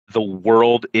the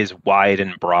world is wide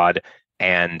and broad,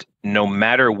 and no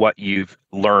matter what you've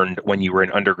learned when you were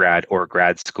in undergrad or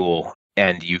grad school,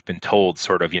 and you've been told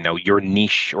sort of, your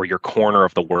niche or your corner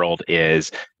of the world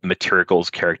is materials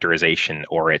characterization,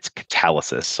 or it's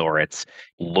catalysis, or it's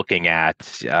looking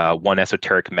at one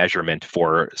esoteric measurement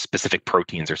for specific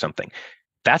proteins or something.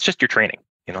 That's just your training.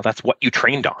 That's what you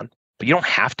trained on. But you don't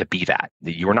have to be that.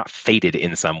 You are not fated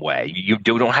in some way. You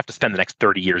don't have to spend the next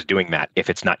 30 years doing that if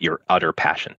it's not your utter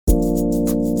passion.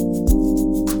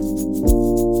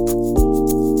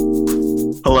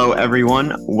 Hello,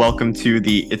 everyone. Welcome to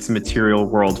the It's Material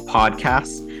World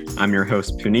podcast. I'm your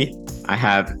host, Puneet. I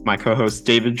have my co-host,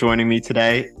 David, joining me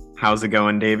today. How's it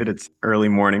going, David? It's early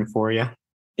morning for you.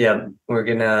 Yeah, we're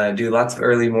going to do lots of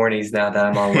early mornings now that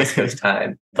I'm on West Coast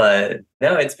time. But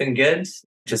no, it's been good.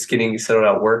 Just getting settled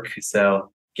at work.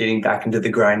 So getting back into the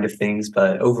grind of things.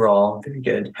 But overall, very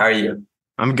good. How are you?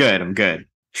 I'm good.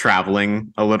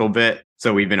 Traveling a little bit.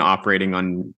 So we've been operating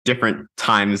on different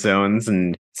time zones,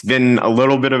 and it's been a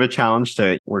little bit of a challenge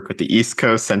to work with the East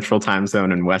Coast, Central Time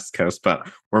Zone, and West Coast,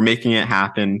 but we're making it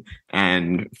happen.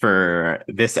 And for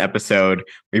this episode,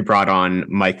 we brought on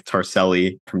Mike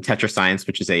Tarselli from TetraScience,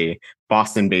 which is a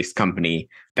Boston-based company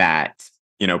that,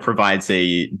 provides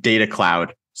a data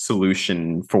cloud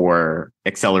solution for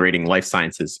accelerating life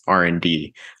sciences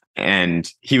R&D.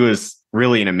 And he was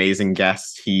really an amazing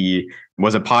guest. He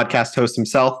was a podcast host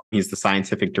himself. He's the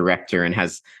scientific director and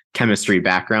has chemistry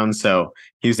background. So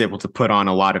he was able to put on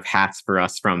a lot of hats for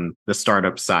us from the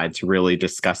startup side to really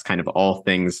discuss kind of all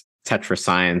things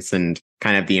TetraScience and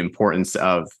kind of the importance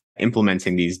of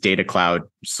implementing these data cloud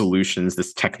solutions,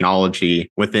 this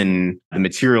technology within the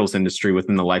materials industry,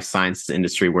 within the life sciences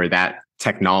industry, where that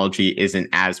technology isn't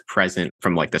as present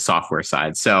from like the software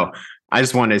side. So I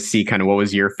just wanted to see kind of what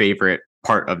was your favorite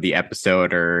part of the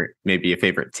episode, or maybe a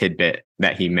favorite tidbit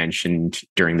that he mentioned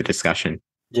during the discussion.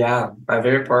 Yeah, my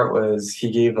favorite part was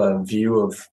he gave a view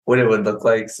of what it would look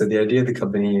like. So the idea of the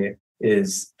company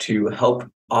is to help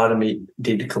automate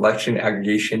data collection,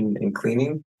 aggregation, and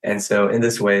cleaning. And so in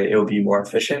this way, it will be more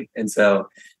efficient. And so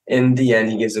in the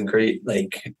end, he gives a great,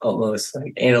 almost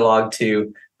analog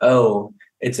to,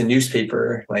 it's a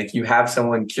newspaper. Like you have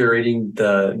someone curating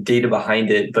the data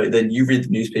behind it, but then you read the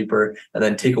newspaper and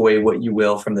then take away what you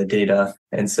will from the data.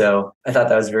 And so I thought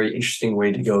that was a very interesting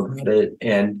way to go about it.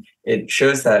 And it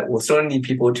shows that we'll still need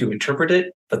people to interpret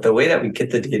it, but the way that we get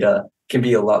the data can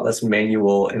be a lot less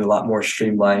manual and a lot more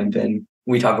streamlined. And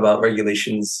we talk about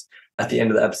regulations at the end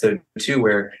of the episode too,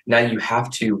 where now you have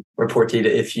to report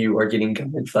data if you are getting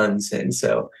government funds. And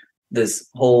so this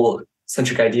whole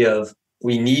centric idea of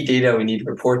we need data, we need to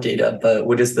report data, but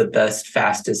what is the best,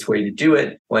 fastest way to do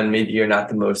it when maybe you're not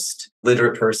the most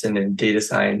literate person in data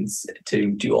science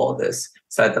to do all of this?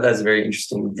 So I thought that was a very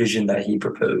interesting vision that he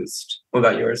proposed. What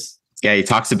about yours? Yeah, he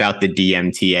talks about the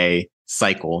DMTA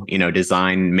cycle,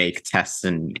 design, make, test,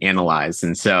 and analyze.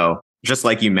 And so just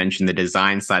like you mentioned, the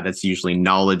design side, that's usually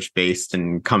knowledge-based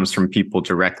and comes from people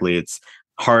directly. It's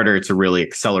harder to really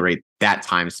accelerate that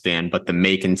time span, but the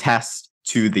make and test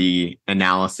to the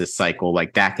analysis cycle,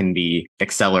 like that can be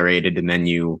accelerated, and then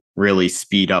you really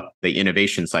speed up the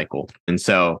innovation cycle. And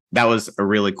so that was a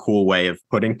really cool way of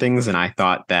putting things. And I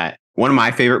thought that one of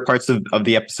my favorite parts of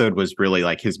the episode was really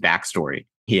like his backstory.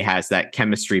 He has that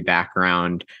chemistry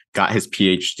background, got his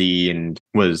PhD, and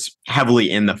was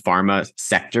heavily in the pharma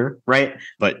sector, right?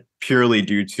 But purely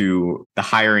due to the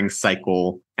hiring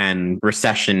cycle and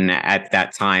recession at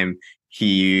that time,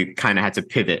 he kind of had to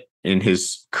pivot in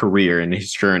his career and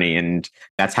his journey. And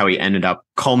that's how he ended up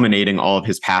culminating all of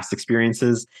his past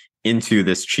experiences into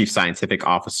this chief scientific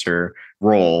officer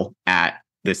role at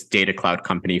this data cloud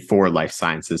company for life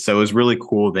sciences. So it was really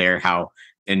cool there how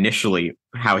initially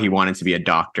how he wanted to be a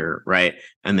doctor, right?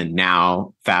 And then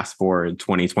now fast forward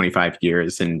 20, 25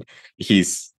 years and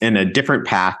he's in a different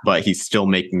path, but he's still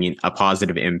making a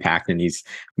positive impact, and he's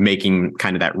making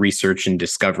kind of that research and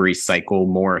discovery cycle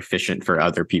more efficient for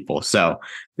other people. So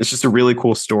it's just a really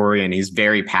cool story, and he's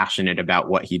very passionate about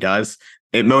what he does.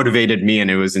 It motivated me and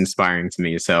it was inspiring to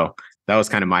me. So that was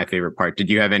kind of my favorite part. Did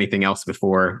you have anything else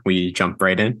before we jump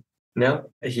right in? No,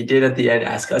 he did at the end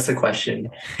ask us a question.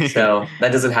 So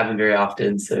that doesn't happen very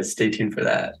often. So stay tuned for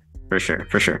that. For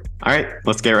sure. All right,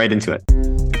 let's get right into it.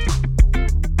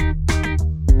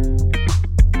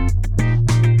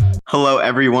 Hello,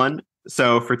 everyone.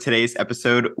 So for today's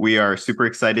episode, we are super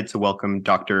excited to welcome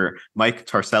Dr. Mike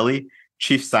Tarselli,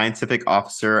 Chief Scientific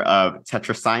Officer of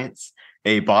TetraScience,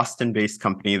 a Boston-based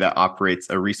company that operates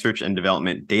a research and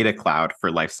development data cloud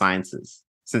for life sciences.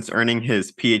 Since earning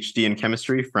his PhD in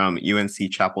chemistry from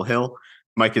UNC Chapel Hill,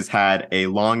 Mike has had a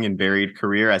long and varied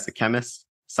career as a chemist,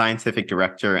 scientific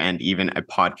director, and even a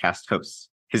podcast host.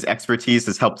 His expertise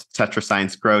has helped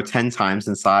TetraScience grow 10 times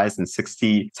in size and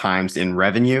 60 times in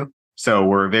revenue. So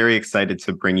we're very excited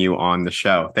to bring you on the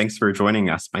show. Thanks for joining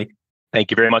us, Mike. Thank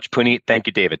you very much, Puneet. Thank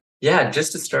you, David. Yeah,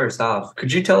 just to start us off,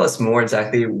 could you tell us more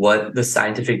exactly what the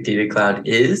Scientific Data Cloud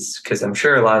is? Because I'm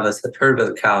sure a lot of us have heard of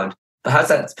the cloud, but how does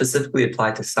that specifically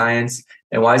apply to science,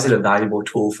 and why is it a valuable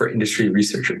tool for industry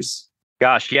researchers?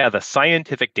 Gosh, yeah, the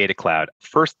Scientific Data Cloud.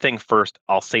 First thing first,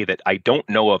 I'll say that I don't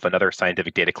know of another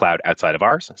Scientific Data Cloud outside of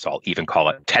ours, so I'll even call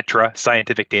it Tetra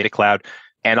Scientific Data Cloud.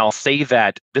 And I'll say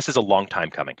that this is a long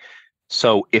time coming.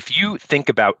 So if you think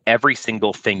about every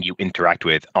single thing you interact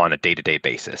with on a day-to-day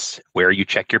basis, where you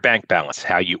check your bank balance,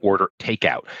 how you order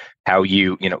takeout, how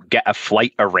you get a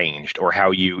flight arranged, or how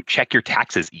you check your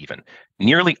taxes even,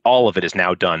 nearly all of it is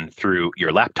now done through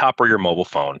your laptop or your mobile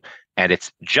phone. And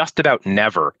it's just about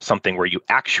never something where you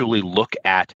actually look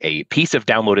at a piece of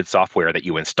downloaded software that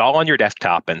you install on your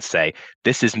desktop and say,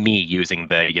 this is me using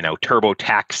the,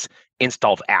 TurboTax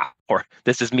installed app, or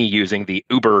this is me using the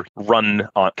Uber run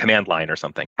on command line or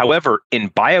something. However, in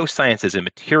biosciences and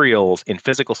materials, in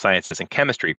physical sciences and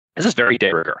chemistry, this is very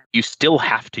de rigueur. You still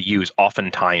have to use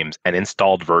oftentimes an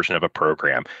installed version of a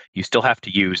program. You still have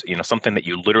to use, something that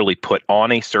you literally put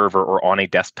on a server or on a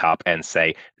desktop and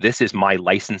say, this is my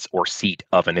license or seat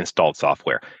of an installed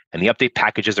software. And the update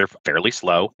packages are fairly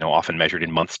slow, often measured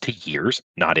in months to years,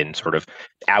 not in sort of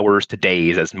hours to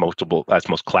days as most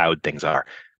cloud things are.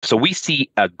 So we see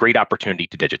a great opportunity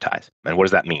to digitize. And what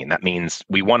does that mean? That means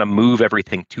we want to move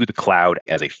everything to the cloud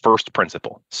as a first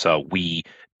principle. So we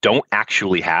don't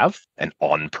actually have an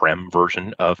on-prem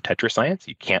version of TetraScience.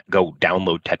 You can't go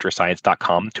download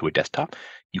tetrascience.com to a desktop.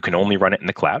 You can only run it in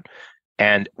the cloud.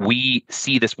 And we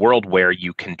see this world where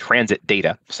you can transit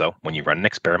data. So when you run an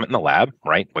experiment in the lab,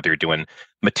 right, whether you're doing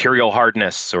material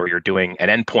hardness or you're doing an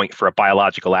endpoint for a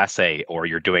biological assay or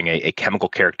you're doing a chemical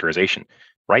characterization,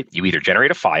 right? You either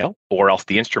generate a file or else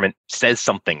the instrument says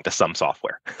something to some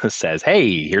software. Says,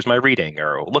 hey, here's my reading,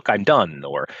 or look, I'm done,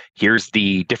 or here's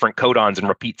the different codons and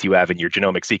repeats you have in your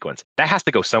genomic sequence. That has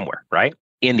to go somewhere, right?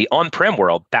 In the on-prem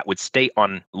world, that would stay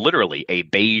on literally a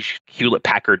beige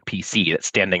Hewlett-Packard PC that's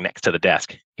standing next to the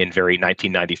desk in very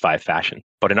 1995 fashion.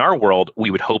 But in our world, we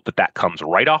would hope that that comes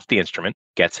right off the instrument,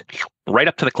 gets right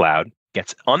up to the cloud,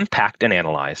 gets unpacked and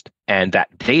analyzed, and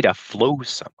that data flows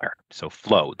somewhere. So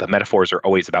flow, the metaphors are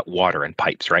always about water and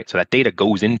pipes, right? So that data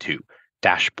goes into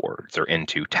dashboards or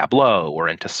into Tableau or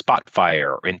into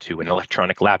Spotfire or into an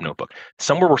electronic lab notebook,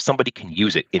 somewhere where somebody can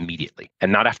use it immediately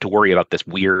and not have to worry about this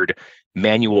weird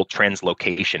manual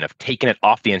translocation of taking it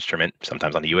off the instrument,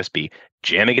 sometimes on the USB,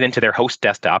 jamming it into their host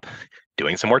desktop,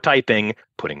 doing some more typing,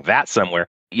 putting that somewhere.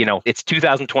 It's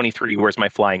 2023. Where's my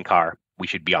flying car? We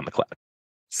should be on the cloud.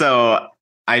 So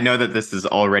I know that this is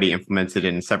already implemented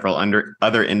in several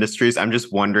other industries. I'm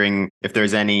just wondering if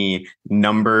there's any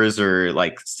numbers or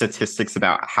statistics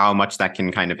about how much that can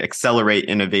kind of accelerate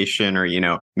innovation or,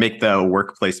 make the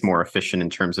workplace more efficient in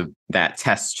terms of that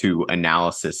test to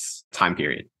analysis time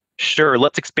period. Sure.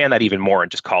 Let's expand that even more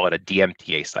and just call it a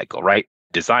DMTA cycle, right?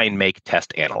 Design, make,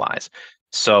 test, analyze.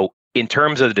 So in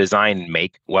terms of the design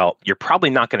make, well, you're probably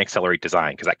not going to accelerate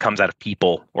design because that comes out of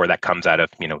people or that comes out of,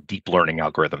 deep learning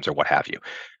algorithms or what have you.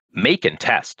 Make and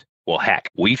test, well, heck,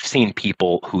 we've seen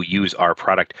people who use our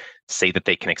product say that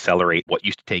they can accelerate what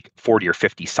used to take 40 or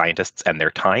 50 scientists and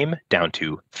their time down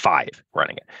to 5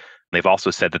 running it. They've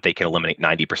also said that they can eliminate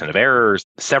 90% of errors,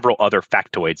 several other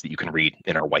factoids that you can read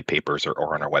in our white papers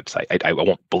or on our website. I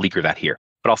won't beleaguer that here.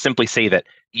 But I'll simply say that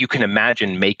you can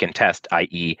imagine make and test,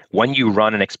 i.e., when you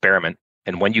run an experiment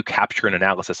and when you capture an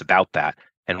analysis about that,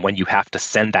 and when you have to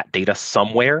send that data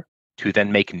somewhere to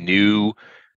then make new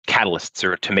catalysts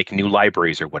or to make new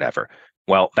libraries or whatever,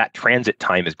 well, that transit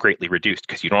time is greatly reduced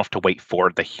because you don't have to wait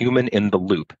for the human in the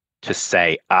loop to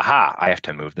say, aha, I have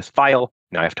to move this file.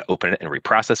 Now I have to open it and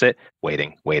reprocess it,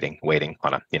 waiting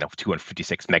on a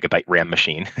 256 megabyte RAM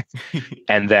machine.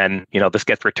 And then, this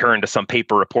gets returned to some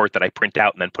paper report that I print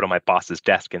out and then put on my boss's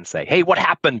desk and say, hey, what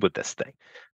happened with this thing?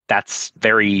 That's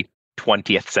very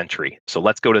 20th century. So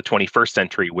let's go to the 21st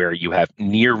century where you have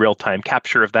near real-time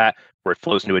capture of that, where it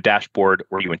flows into a dashboard,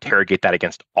 where you interrogate that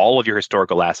against all of your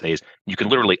historical assays. You can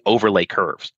literally overlay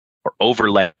curves or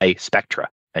overlay spectra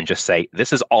and just say,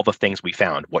 this is all the things we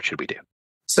found. What should we do?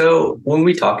 So when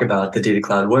we talk about the data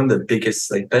cloud, one of the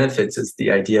biggest benefits is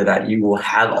the idea that you will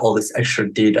have all this extra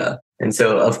data. And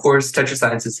so, of course,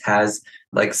 TetraSciences has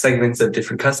segments of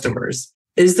different customers.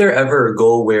 Is there ever a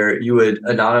goal where you would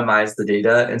anonymize the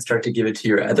data and start to give it to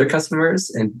your other customers,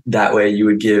 and that way you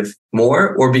would give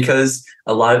more? Or because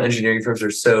a lot of engineering firms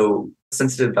are so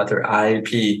sensitive about their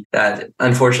IP that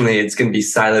unfortunately it's going to be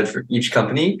siloed for each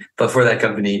company, but for that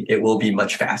company, it will be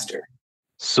much faster.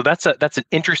 So that's an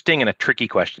interesting and a tricky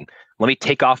question. Let me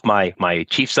take off my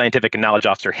chief scientific and knowledge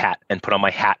officer hat and put on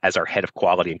my hat as our head of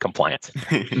quality and compliance.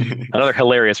 Another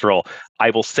hilarious role.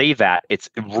 I will say that it's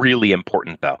really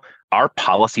important though. Our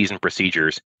policies and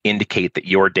procedures indicate that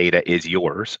your data is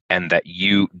yours and that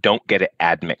you don't get it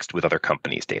admixed with other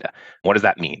companies' data. What does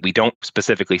that mean? We don't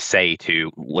specifically say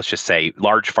to, let's just say,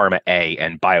 large pharma A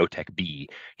and biotech B,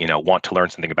 want to learn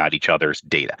something about each other's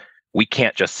data. We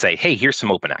can't just say, hey, here's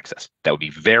some open access. That would be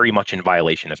very much in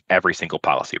violation of every single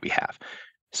policy we have.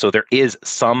 So there is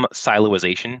some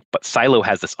siloization, but silo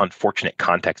has this unfortunate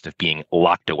context of being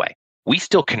locked away. We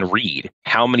still can read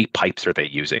how many pipes are they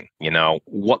using,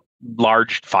 what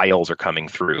large files are coming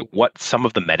through, what some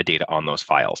of the metadata on those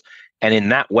files. And in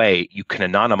that way, you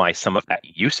can anonymize some of that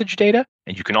usage data,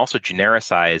 and you can also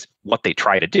genericize what they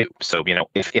try to do. So,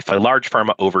 if a large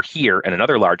pharma over here and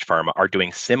another large pharma are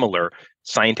doing similar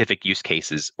scientific use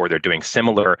cases, or they're doing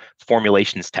similar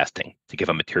formulations testing to give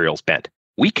a materials bent,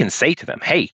 we can say to them,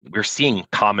 hey, we're seeing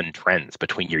common trends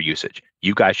between your usage.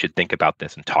 You guys should think about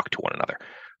this and talk to one another.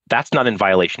 That's not in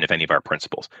violation of any of our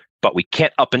principles, but we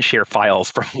can't up and share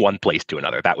files from one place to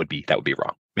another. That would be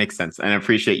wrong. Makes sense. And I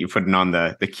appreciate you putting on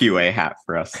the QA hat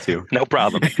for us too. No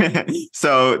problem.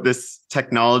 So this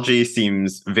technology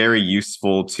seems very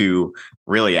useful to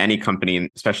really any company,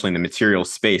 especially in the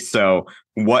materials space. So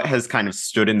what has kind of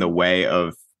stood in the way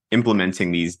of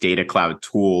implementing these data cloud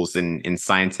tools in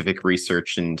scientific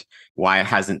research, and why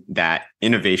hasn't that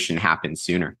innovation happened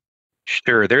sooner?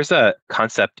 Sure. There's a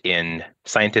concept in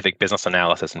scientific business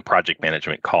analysis and project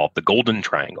management called the golden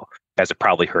triangle. You guys have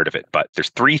probably heard of it, but there's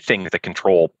three things that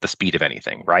control the speed of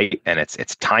anything, right? And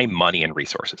it's time, money, and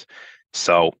resources.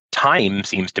 So time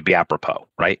seems to be apropos,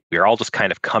 right? We're all just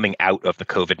kind of coming out of the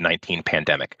COVID-19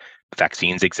 pandemic.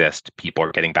 Vaccines exist. People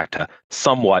are getting back to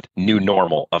somewhat new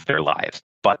normal of their lives.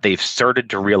 But they've started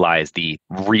to realize the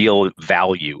real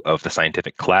value of the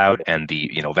scientific cloud and the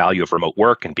value of remote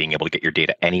work and being able to get your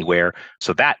data anywhere,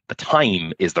 so that the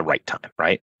time is the right time,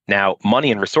 right? Now,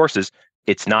 money and resources,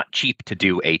 it's not cheap to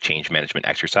do a change management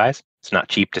exercise. It's not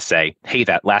cheap to say, hey,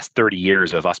 that last 30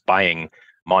 years of us buying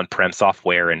on-prem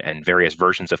software and various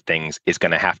versions of things is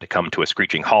going to have to come to a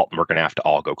screeching halt, and we're going to have to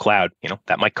all go cloud.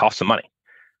 That might cost some money.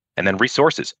 And then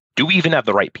resources. Do we even have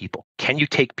the right people? Can you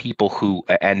take people who,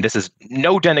 and this is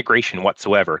no denigration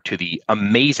whatsoever to the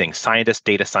amazing scientists,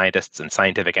 data scientists, and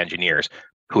scientific engineers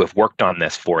who have worked on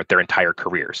this for their entire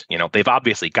careers. They've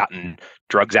obviously gotten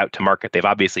drugs out to market. They've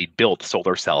obviously built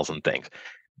solar cells and things.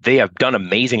 They have done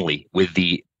amazingly with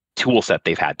the tool set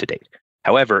they've had to date.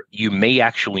 However, you may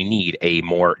actually need a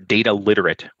more data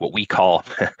literate, what we call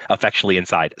affectionately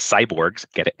inside cyborgs,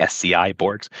 get it, SCI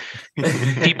borgs,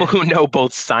 people who know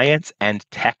both science and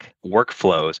tech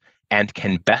workflows and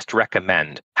can best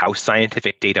recommend how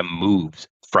scientific data moves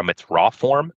from its raw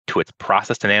form to its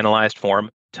processed and analyzed form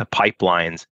to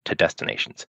pipelines to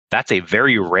destinations. That's a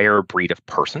very rare breed of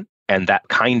person. And that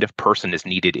kind of person is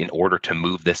needed in order to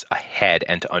move this ahead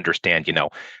and to understand,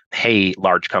 hey,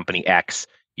 large company X,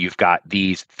 you've got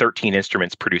these 13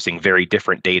 instruments producing very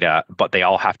different data, but they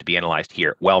all have to be analyzed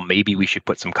here. Well, maybe we should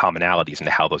put some commonalities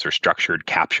into how those are structured,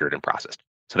 captured, and processed.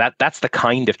 So that's the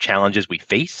kind of challenges we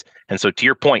face. And so to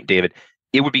your point, David,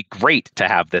 it would be great to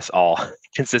have this all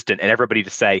consistent and everybody to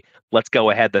say, let's go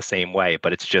ahead the same way.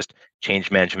 But it's just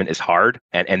change management is hard.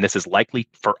 And this is likely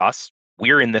for us.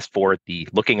 We're in this for the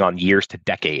looking on years to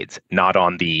decades, not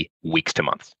on the weeks to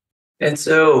months. And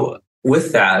so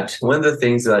with that, one of the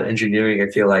things about engineering,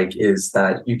 I feel like, is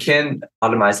that you can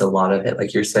automate a lot of it.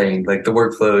 Like you're saying, like the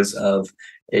workflows of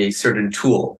a certain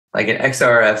tool, like an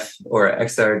XRF or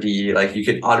XRD, like you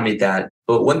can automate that.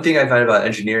 But one thing I find about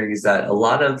engineering is that a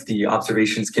lot of the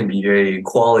observations can be very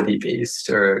quality based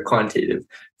or quantitative,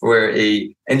 where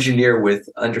a engineer with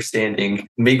understanding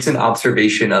makes an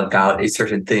observation about a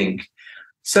certain thing.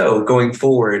 So going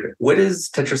forward, what is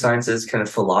TetraScience's kind of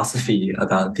philosophy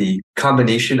about the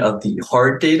combination of the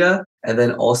hard data and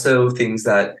then also things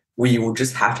that we will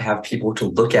just have to have people to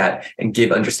look at and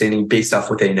give understanding based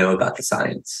off what they know about the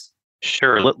science?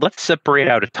 Sure. Let's separate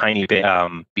out a tiny bit,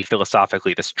 be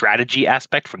philosophically, the strategy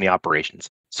aspect from the operations.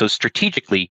 So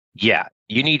strategically, yeah,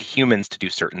 you need humans to do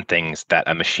certain things that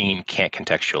a machine can't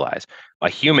contextualize. A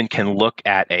human can look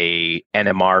at a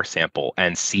NMR sample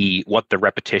and see what the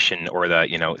repetition or the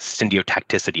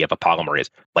syndiotacticity of a polymer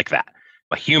is, like that.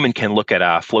 A human can look at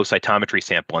a flow cytometry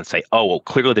sample and say, oh, well,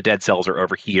 clearly the dead cells are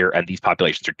over here and these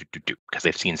populations are because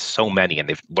they've seen so many and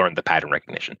they've learned the pattern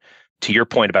recognition. To your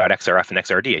point about XRF and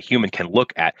XRD, a human can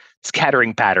look at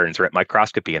scattering patterns or at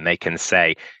microscopy and they can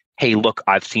say, hey, look,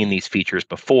 I've seen these features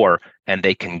before, and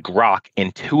they can grok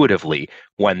intuitively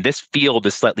when this field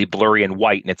is slightly blurry and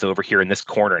white and it's over here in this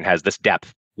corner and has this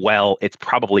depth. Well, it's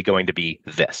probably going to be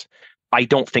this. I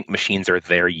don't think machines are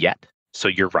there yet. So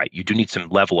you're right. You do need some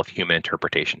level of human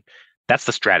interpretation. That's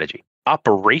the strategy.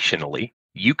 Operationally,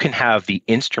 you can have the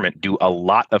instrument do a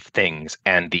lot of things,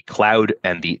 and the cloud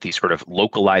and the sort of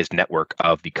localized network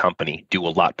of the company do a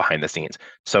lot behind the scenes.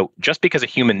 So just because a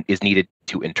human is needed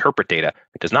to interpret data,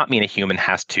 it does not mean a human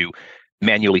has to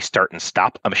manually start and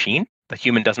stop a machine. The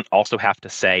human doesn't also have to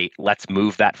say, let's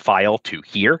move that file to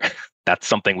here. That's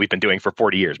something we've been doing for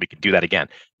 40 years. We could do that again.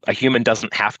 A human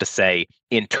doesn't have to say,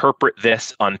 interpret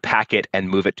this, unpack it, and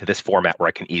move it to this format where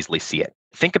I can easily see it.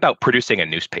 Think about producing a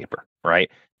newspaper, right?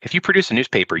 If you produce a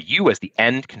newspaper, you as the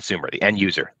end consumer, the end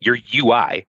user, your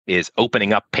UI is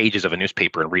opening up pages of a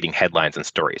newspaper and reading headlines and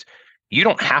stories. You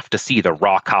don't have to see the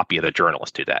raw copy of the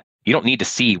journalist do that. You don't need to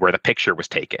see where the picture was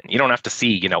taken. You don't have to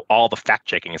see, all the fact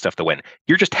checking and stuff to win.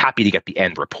 You're just happy to get the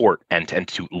end report and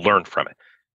to learn from it.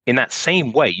 In that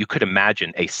same way, you could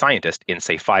imagine a scientist in,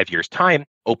 say, 5 years' time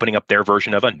opening up their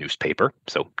version of a newspaper,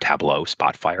 so Tableau,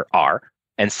 Spotfire, R,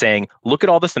 and saying, look at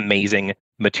all this amazing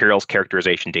materials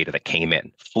characterization data that came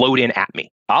in, flowed in at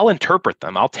me. I'll interpret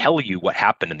them. I'll tell you what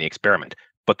happened in the experiment,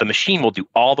 but the machine will do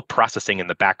all the processing in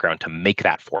the background to make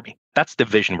that for me. That's the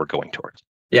vision we're going towards.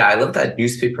 Yeah, I love that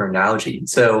newspaper analogy.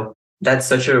 So that's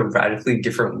such a radically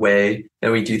different way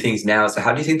that we do things now. So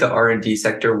how do you think the R&D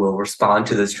sector will respond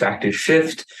to this tractive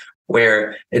shift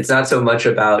where it's not so much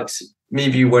about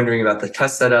maybe wondering about the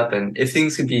test setup, and if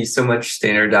things can be so much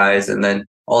standardized and then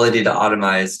all the data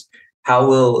automized, how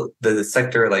will the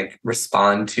sector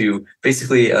respond to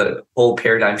basically a whole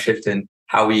paradigm shift in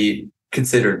how we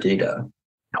consider data?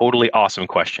 Totally awesome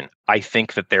question. I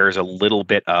think that there's a little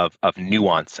bit of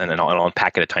nuance, and then I'll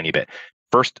unpack it a tiny bit.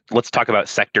 First, let's talk about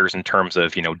sectors in terms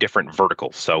of, different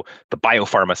verticals. So the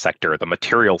biopharma sector, the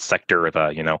materials sector,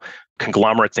 the,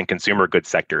 conglomerates and consumer goods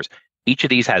sectors. Each of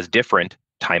these has different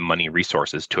time, money,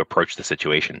 resources to approach the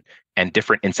situation and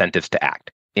different incentives to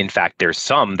act. In fact, there's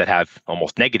some that have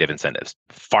almost negative incentives,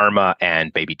 pharma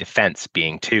and maybe defense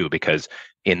being two, because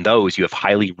in those you have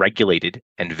highly regulated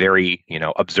and very,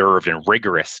 observed and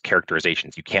rigorous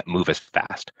characterizations. You can't move as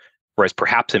fast. Whereas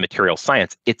perhaps in material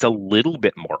science, it's a little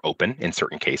bit more open in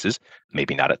certain cases,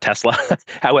 maybe not at Tesla.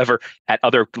 However, at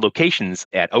other locations,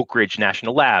 at Oak Ridge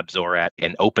National Labs or at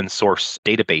an open source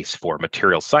database for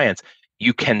material science,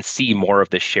 you can see more of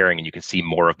this sharing and you can see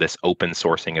more of this open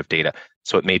sourcing of data.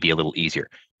 So it may be a little easier.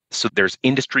 So there's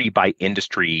industry by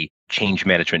industry change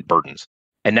management burdens.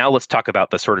 And now let's talk about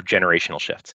the sort of generational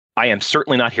shifts. I am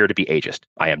certainly not here to be ageist.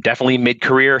 I am definitely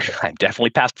mid-career. I'm definitely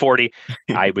past 40.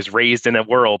 I was raised in a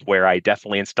world where I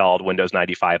definitely installed Windows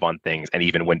 95 on things and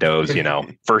even Windows,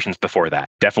 versions before that.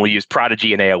 Definitely used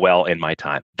Prodigy and AOL in my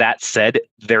time. That said,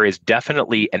 there is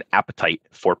definitely an appetite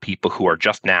for people who are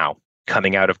just now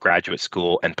coming out of graduate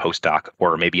school and postdoc,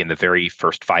 or maybe in the very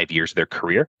first 5 years of their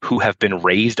career, who have been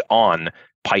raised on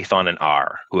Python and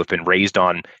R, who have been raised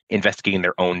on investigating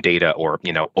their own data or,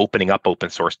 opening up open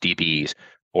source DBs,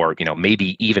 or,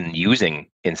 maybe even using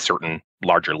in certain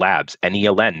larger labs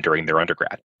NELN during their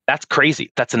undergrad. That's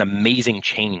crazy. That's an amazing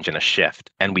change and a shift.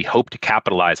 And we hope to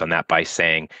capitalize on that by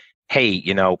saying, hey,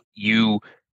 you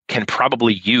can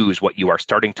probably use what you are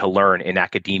starting to learn in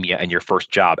academia and your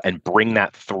first job and bring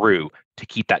that through to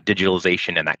keep that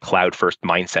digitalization and that cloud first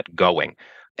mindset going.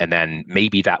 And then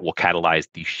maybe that will catalyze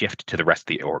the shift to the rest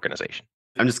of the organization.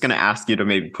 I'm just going to ask you to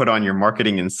maybe put on your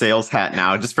marketing and sales hat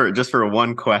now, just for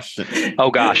one question. Oh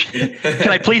gosh, can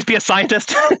I please be a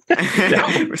scientist?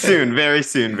 Soon, very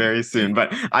soon, very soon.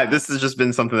 But this has just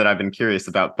been something that I've been curious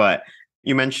about. But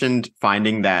you mentioned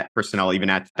finding that personnel even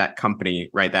at that company,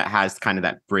 right, that has kind of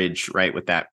that bridge, right, with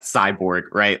that cyborg,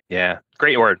 right? Yeah,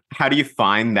 great word. How do you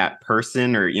find that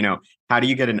person, or how do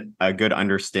you get a good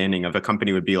understanding of a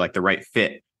company would be like the right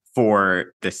fit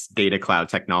for this data cloud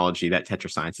technology that Tetra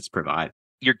Sciences provide?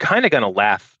 You're kind of going to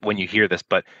laugh when you hear this,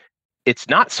 but it's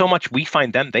not so much we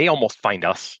find them, they almost find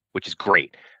us, which is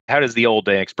great. How does the old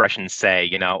expression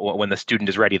say, when the student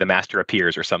is ready, the master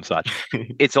appears, or some such?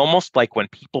 It's almost like when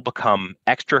people become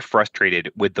extra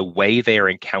frustrated with the way they are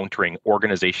encountering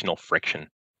organizational friction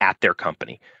at their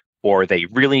company, or they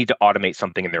really need to automate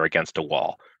something and they're against a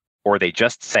wall, or they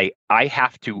just say, I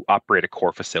have to operate a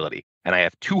core facility and I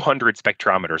have 200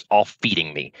 spectrometers all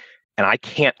feeding me. And I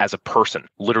can't, as a person,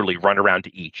 literally run around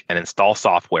to each and install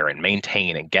software and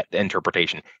maintain and get the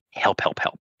interpretation. Help.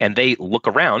 And they look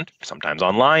around, sometimes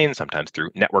online, sometimes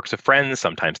through networks of friends,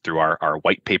 sometimes through our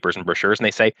white papers and brochures, and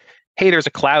they say, hey, there's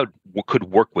a cloud could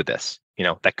work with this,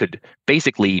 that could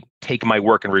basically take my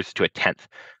work and reduce it to a tenth.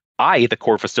 I, the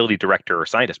core facility director or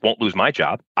scientist, won't lose my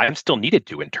job. I'm still needed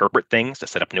to interpret things, to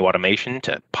set up new automation,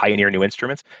 to pioneer new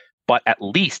instruments. But at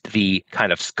least the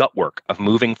kind of scut work of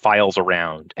moving files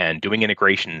around and doing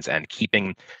integrations and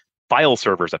keeping file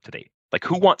servers up to date. Like,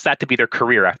 who wants that to be their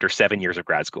career after 7 years of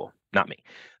grad school? Not me.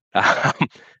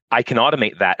 I can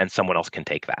automate that and someone else can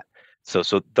take that. So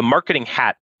the marketing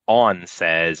hat on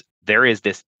says there is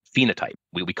this phenotype.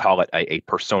 We call it a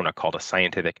persona called a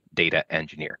scientific data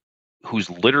engineer, whose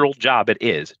literal job it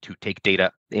is to take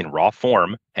data in raw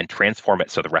form and transform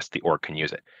it so the rest of the org can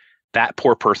use it. That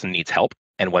poor person needs help.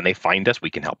 And when they find us, we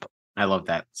can help them. I love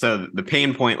that. So the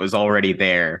pain point was already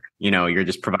there. You're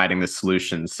just providing the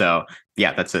solution. So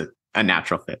yeah, that's a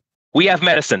natural fit. We have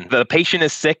medicine. The patient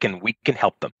is sick and we can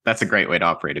help them. That's a great way to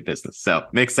operate a business. So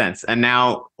makes sense. And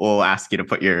now we'll ask you to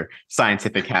put your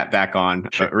scientific hat back on.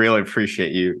 Sure. I really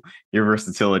appreciate your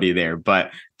versatility there.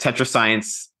 But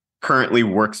TetraScience currently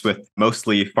works with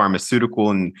mostly pharmaceutical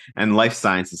and life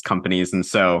sciences companies. And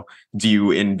so do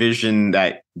you envision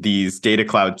that these data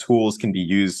cloud tools can be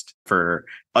used for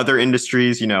other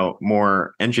industries,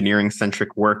 more engineering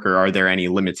centric work, or are there any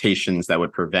limitations that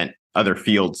would prevent other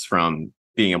fields from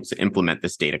being able to implement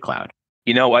this data cloud?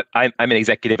 You know what? I'm an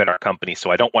executive in our company, so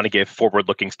I don't want to give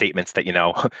forward-looking statements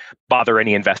that, bother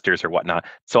any investors or whatnot.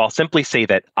 So I'll simply say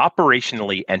that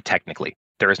operationally and technically,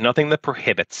 there is nothing that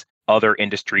prohibits other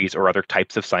industries or other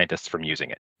types of scientists from using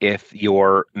it. If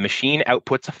your machine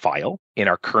outputs a file in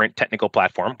our current technical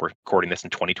platform, we're recording this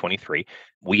in 2023,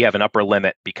 we have an upper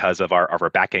limit because of our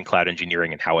backend cloud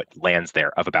engineering and how it lands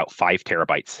there of about 5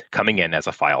 terabytes coming in as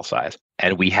a file size.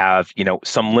 And we have,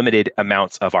 some limited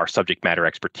amounts of our subject matter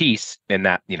expertise in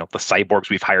that, the cyborgs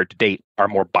we've hired to date are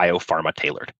more biopharma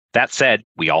tailored. That said,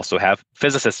 we also have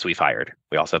physicists we've hired.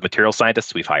 We also have material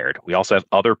scientists we've hired. We also have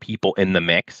other people in the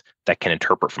mix that can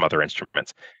interpret from other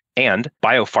instruments. And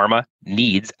biopharma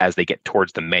needs, as they get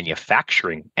towards the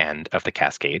manufacturing end of the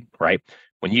cascade, right?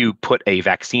 When you put a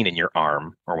vaccine in your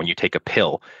arm or when you take a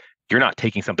pill, you're not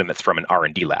taking something that's from an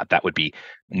R&D lab. That would be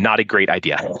not a great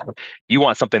idea. You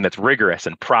want something that's rigorous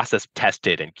and process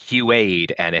tested and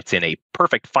QA'd, and it's in a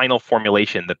perfect final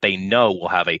formulation that they know will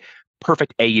have a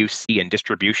perfect AUC and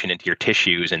distribution into your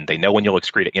tissues, and they know when you'll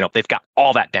excrete it. They've got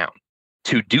all that down.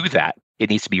 To do that,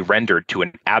 it needs to be rendered to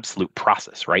an absolute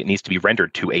process, right? It needs to be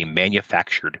rendered to a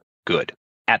manufactured good.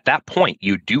 At that point,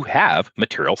 you do have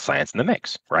material science in the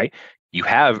mix, right? You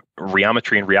have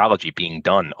rheometry and rheology being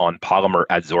done on polymer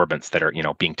adsorbents that are,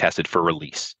 being tested for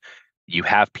release. You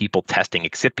have people testing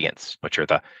excipients, which are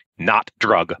the not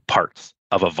drug parts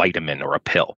of a vitamin or a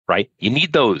pill, right? You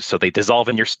need those so they dissolve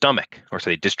in your stomach, or so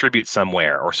they distribute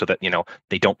somewhere, or so that,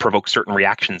 they don't provoke certain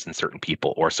reactions in certain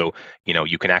people, or so,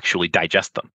 you can actually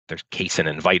digest them. There's casein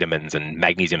and vitamins and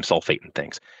magnesium sulfate and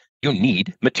things. You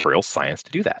need material science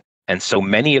to do that. And so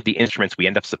many of the instruments we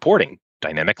end up supporting,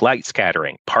 dynamic light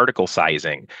scattering, particle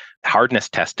sizing, hardness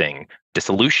testing,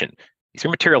 dissolution, these are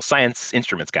material science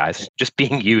instruments, guys, just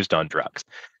being used on drugs.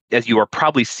 As you are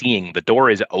probably seeing, the door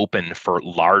is open for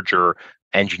larger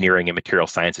engineering and material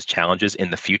sciences challenges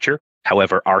in the future.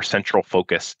 However, our central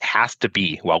focus has to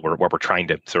be, while we're trying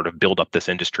to sort of build up this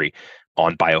industry,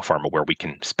 on biopharma, where we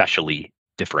can specially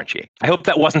differentiate. I hope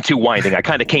that wasn't too winding. I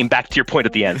kind of came back to your point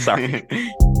at the end. Sorry.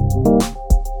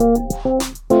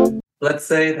 Let's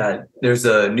say that there's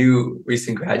a new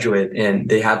recent graduate and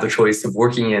they have the choice of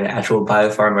working in actual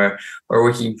biopharma or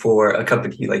working for a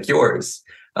company like yours.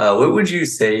 What would you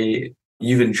say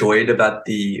you've enjoyed about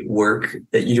the work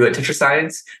that you do at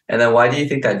TetraScience? And then why do you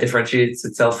think that differentiates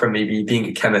itself from maybe being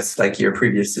a chemist like your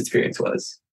previous experience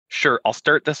was? Sure. I'll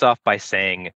start this off by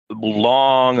saying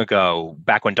long ago,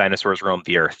 back when dinosaurs roamed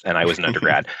the earth and I was an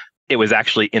undergrad, it was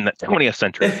actually in the 20th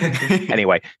century.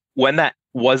 Anyway, when that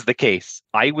was the case,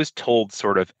 I was told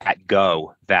sort of at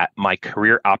go that my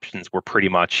career options were pretty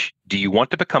much, do you want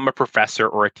to become a professor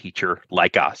or a teacher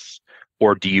like us?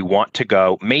 Or do you want to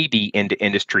go maybe into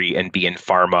industry and be in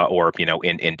pharma or,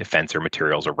 in defense or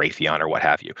materials or Raytheon or what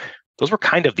have you? Those were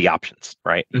kind of the options,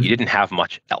 right? Mm-hmm. You didn't have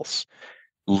much else.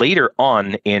 Later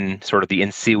on in sort of the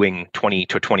ensuing 20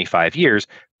 to 25 years,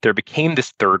 there became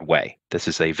this third way. This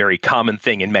is a very common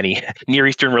thing in many Near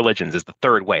Eastern religions, is the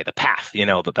third way, the path,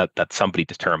 that somebody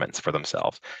determines for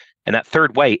themselves. And that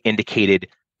third way indicated,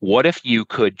 what if you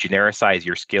could genericize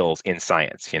your skills in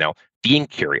science, being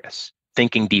curious,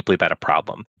 thinking deeply about a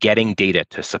problem, getting data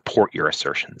to support your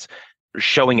assertions,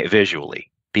 showing it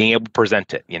visually, being able to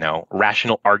present it,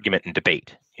 rational argument and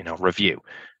debate, review.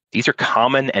 These are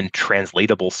common and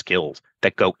translatable skills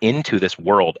that go into this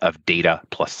world of data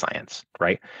plus science,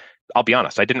 right? I'll be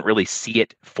honest, I didn't really see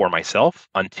it for myself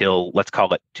until, let's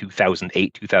call it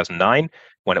 2008, 2009,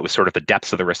 when it was sort of the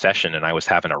depths of the recession and I was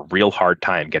having a real hard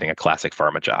time getting a classic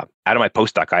pharma job. Out of my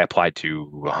postdoc, I applied to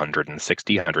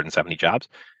 160, 170 jobs,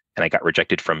 and I got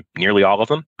rejected from nearly all of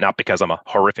them. Not because I'm a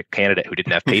horrific candidate who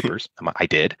didn't have papers. I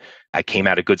did. I came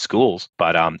out of good schools,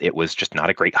 but it was just not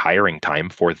a great hiring time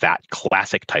for that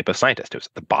classic type of scientist. It was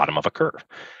at the bottom of a curve.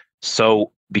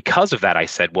 So because of that, I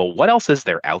said, well, what else is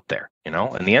there out there? And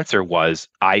the answer was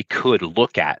I could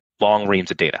look at long reams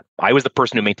of data. I was the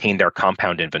person who maintained our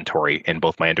compound inventory in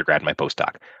both my undergrad and my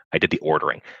postdoc. I did the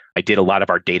ordering. I did a lot of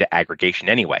our data aggregation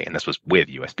anyway, and this was with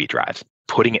USB drives,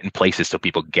 putting it in places so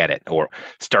people get it, or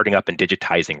starting up and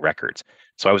digitizing records.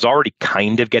 So I was already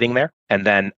kind of getting there. And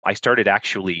then I started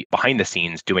actually behind the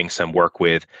scenes doing some work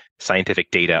with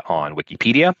scientific data on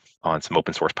Wikipedia, on some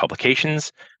open source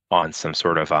publications, on some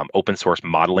sort of open source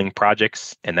modeling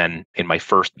projects. And then in my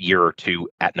first year or two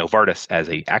at Novartis as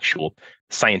a actual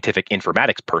scientific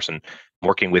informatics person,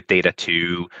 working with data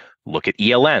to look at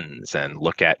ELNs and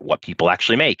look at what people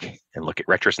actually make and look at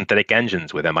retrosynthetic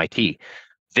engines with MIT.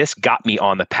 This got me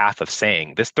on the path of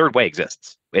saying this third way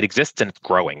exists. It exists and it's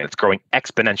growing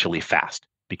exponentially fast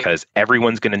because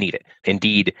everyone's going to need it.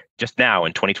 Indeed, just now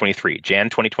in 2023, Jan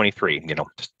 2023,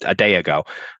 just a day ago,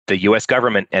 the US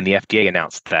government and the FDA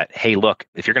announced that, hey, look,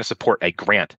 if you're going to support a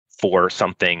grant for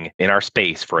something in our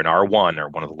space, for an R1 or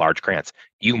one of the large grants,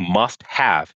 you must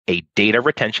have a data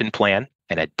retention plan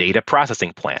and a data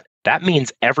processing plan. That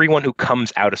means everyone who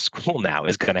comes out of school now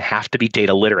is going to have to be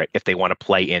data literate if they want to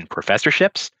play in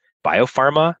professorships,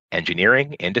 biopharma,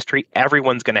 engineering, industry.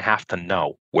 Everyone's going to have to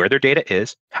know where their data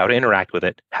is, how to interact with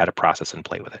it, how to process and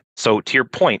play with it. So to your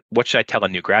point, what should I tell a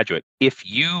new graduate? If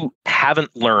you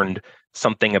haven't learned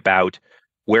something about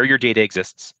where your data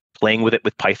exists, playing with it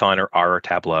with Python or R or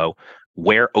Tableau,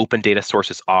 where open data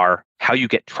sources are, how you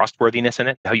get trustworthiness in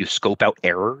it, how you scope out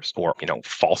errors or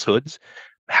falsehoods,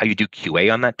 how you do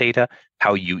QA on that data,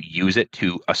 how you use it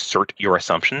to assert your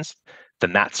assumptions,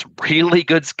 then that's really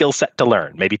good skill set to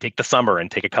learn. Maybe take the summer and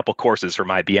take a couple courses from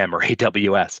IBM or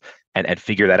AWS and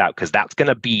figure that out, because that's going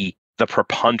to be the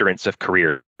preponderance of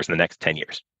careers in the next 10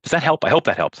 years. Does that help? I hope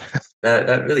that helps.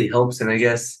 That really helps. And I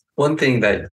guess one thing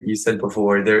that you said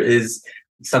before, there is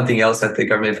something else that the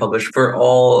government published for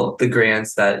all the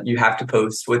grants that you have to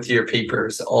post with your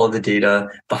papers, all the data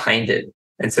behind it.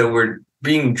 And so we're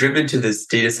being driven to this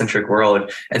data-centric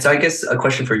world. And so I guess a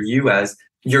question for you, as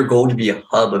your goal to be a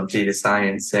hub of data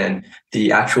science and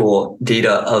the actual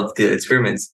data of the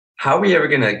experiments, how are we ever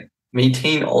going to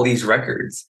maintain all these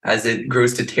records as it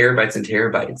grows to terabytes and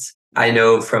terabytes? I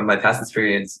know from my past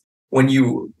experience, when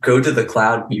you go to the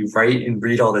cloud, you write and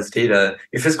read all this data,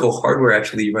 your physical hardware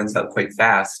actually runs out quite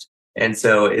fast. And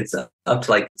so it's up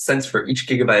to cents for each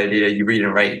gigabyte of data you read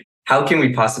and write. How can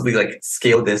we possibly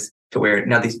scale this to where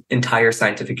now the entire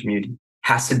scientific community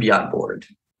has to be on board?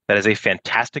 That is a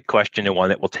fantastic question, and one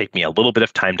that will take me a little bit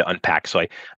of time to unpack. So I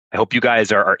hope you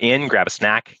guys are in, grab a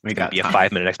snack. It's going to be a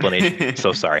 5-minute explanation.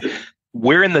 So sorry.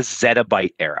 We're in the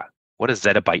zettabyte era. What does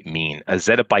zettabyte mean? A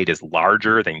zettabyte is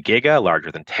larger than giga,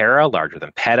 larger than tera, larger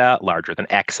than peta, larger than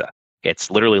exa.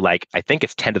 It's literally I think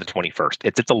it's 10 to the 21st.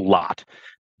 It's a lot.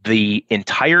 The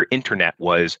entire internet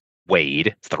was weighed,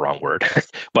 it's the wrong word,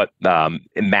 but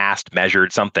massed,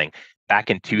 measured, something, back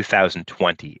in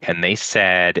 2020. And they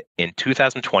said in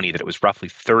 2020 that it was roughly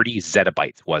 30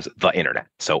 zettabytes was the internet.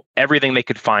 So everything they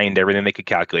could find, everything they could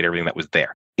calculate, everything that was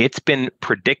there. It's been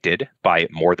predicted by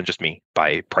more than just me,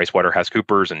 by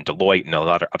PricewaterhouseCoopers and Deloitte and a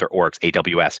lot of other orgs,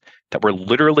 AWS, that we're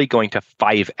literally going to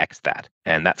 5x that.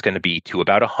 And that's going to be to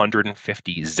about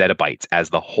 150 zettabytes as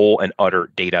the whole and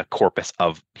utter data corpus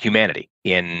of humanity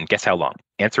in guess how long?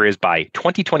 Answer is by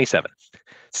 2027.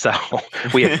 So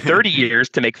we have 30 years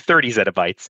to make 30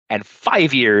 zettabytes and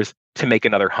 5 years to make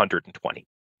another 120.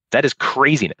 That is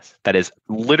craziness. That is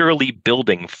literally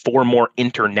building 4 more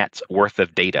internets worth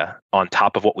of data on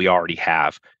top of what we already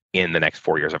have in the next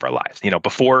 4 years of our lives.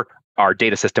 Before our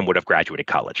data system would have graduated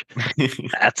college.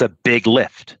 That's a big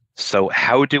lift. So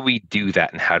how do we do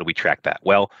that and how do we track that?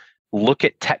 Well, look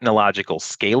at technological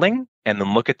scaling and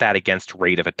then look at that against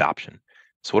rate of adoption.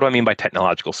 So what do I mean by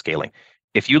technological scaling?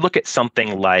 If you look at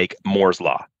something like Moore's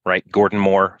Law, right? Gordon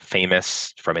Moore,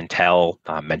 famous from Intel,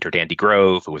 mentored Andy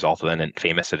Grove, who was also then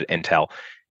famous at Intel.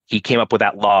 He came up with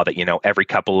that law that, every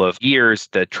couple of years,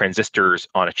 the transistors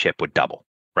on a chip would double,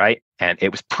 right? And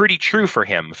it was pretty true for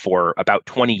him for about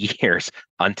 20 years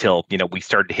until, we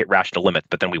started to hit rational limits,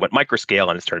 but then we went microscale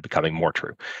and it started becoming more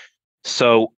true.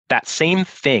 So that same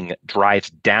thing drives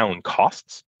down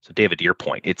costs. So David, to your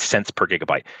point, it's cents per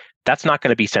gigabyte. That's not going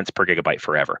to be cents per gigabyte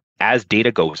forever. As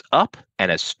data goes up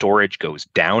and as storage goes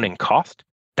down in cost,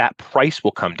 that price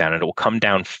will come down, and it will come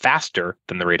down faster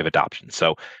than the rate of adoption.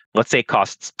 So let's say it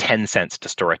costs 10 cents to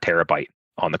store a terabyte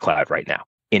on the cloud right now.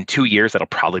 In 2 years, that'll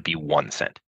probably be 1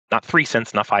 cent. Not 3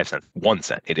 cents, not 5 cents, 1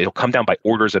 cent. It'll come down by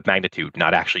orders of magnitude,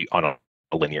 not actually on a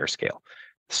linear scale.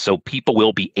 So people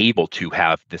will be able to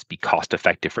have this be cost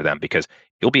effective for them, because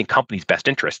it'll be in companies' best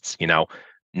interests,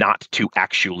 not to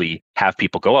actually have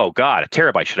people go, oh God, a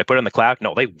terabyte, should I put it in the cloud?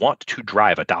 No, they want to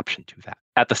drive adoption to that.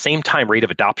 At the same time, rate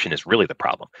of adoption is really the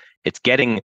problem. It's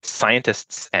getting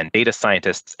scientists and data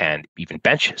scientists and even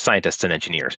bench scientists and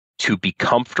engineers to be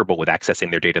comfortable with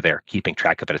accessing their data there, keeping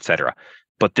track of it, et cetera.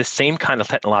 But this same kind of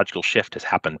technological shift has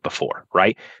happened before,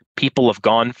 right? People have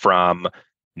gone from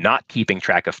not keeping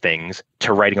track of things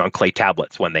to writing on clay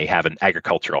tablets when they have an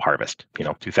agricultural harvest,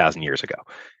 2,000 years ago.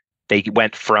 They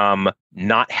went from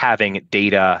not having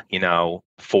data,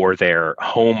 for their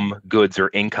home goods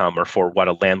or income or for what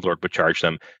a landlord would charge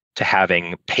them, to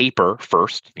having paper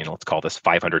first, let's call this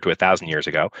 500 to 1,000 years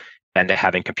ago, and to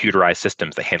having computerized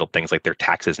systems that handled things like their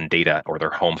taxes and data or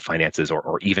their home finances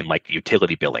or even like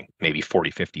utility billing, maybe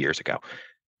 40, 50 years ago.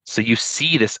 So you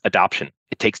see this adoption.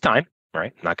 It takes time,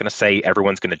 right? I'm not going to say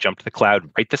everyone's going to jump to the cloud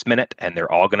right this minute and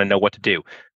they're all going to know what to do.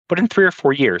 But in 3 or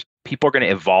 4 years, people are going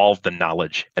to evolve the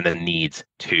knowledge and the needs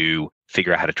to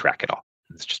figure out how to track it all.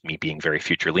 It's just me being very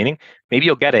future leaning. Maybe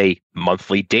you'll get a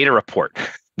monthly data report.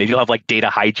 Maybe you'll have like data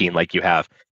hygiene, like you have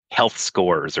health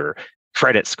scores or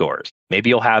credit scores. Maybe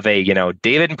you'll have a,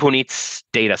 David and Puneet's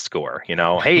data score.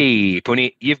 Hey,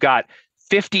 Puneet, you've got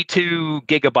 52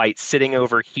 gigabytes sitting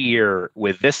over here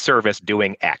with this service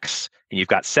doing X. And you've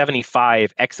got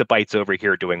 75 exabytes over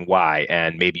here doing Y,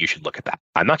 and maybe you should look at that.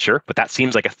 I'm not sure, but that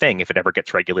seems like a thing if it ever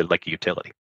gets regulated like a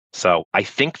utility. So I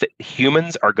think that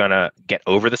humans are going to get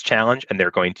over this challenge and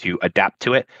they're going to adapt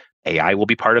to it. AI will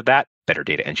be part of that. Better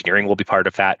data engineering will be part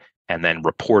of that. And then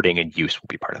reporting and use will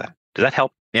be part of that. Does that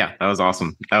help? Yeah, that was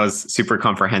awesome. That was super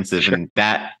comprehensive. Sure. And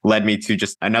that led me to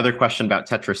just another question about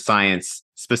TetraScience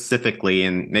specifically.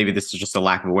 And maybe this is just a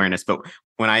lack of awareness, but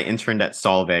when I interned at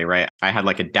Solvay, right, I had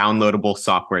like a downloadable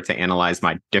software to analyze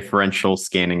my differential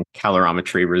scanning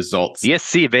calorimetry results.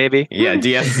 DSC, baby. Yeah,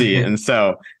 DSC.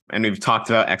 And we've talked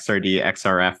about XRD,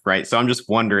 XRF, right? So I'm just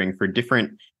wondering, for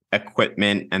different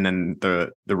equipment and then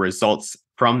the results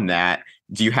from that,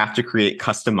 do you have to create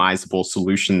customizable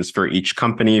solutions for each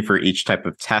company, for each type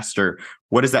of test, or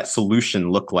what does that solution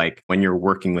look like when you're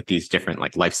working with these different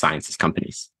like life sciences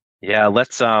companies? Yeah,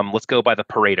 let's go by the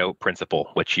Pareto principle,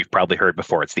 which you've probably heard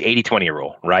before. It's the 80-20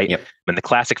 rule, right? Yep. And the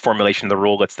classic formulation of the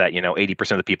rule, it's that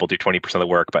 80% of the people do 20% of the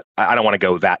work, but I don't want to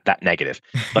go that negative.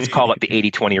 Let's call it the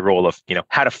 80-20 rule of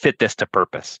how to fit this to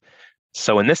purpose.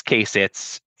 So in this case,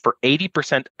 it's for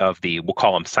 80% of the, we'll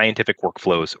call them scientific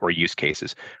workflows or use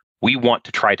cases, we want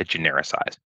to try to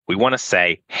genericize. We want to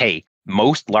say, hey,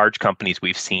 most large companies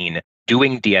we've seen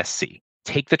doing DSC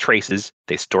take the traces,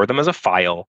 they store them as a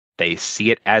file, they see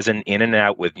it as an in and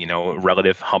out with,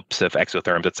 relative humps of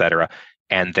exotherms, et cetera,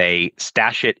 and they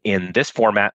stash it in this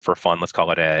format for fun. Let's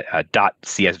call it a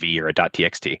 .csv or a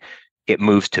 .txt. It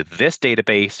moves to this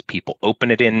database. People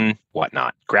open it in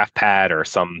GraphPad or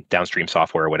some downstream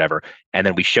software or whatever, and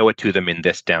then we show it to them in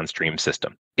this downstream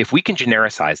system. If we can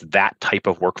genericize that type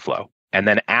of workflow and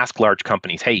then ask large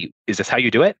companies, hey, is this how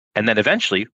you do it? And then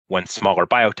eventually, when smaller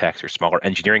biotechs or smaller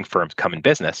engineering firms come in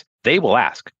business, they will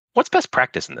ask, what's best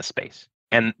practice in this space?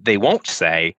 And they won't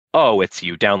say, oh, it's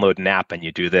you download an app and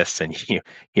you do this and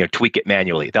you tweak it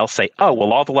manually. They'll say, oh,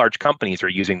 well, all the large companies are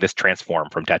using this transform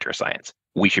from TetraScience.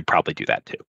 We should probably do that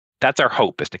too. That's our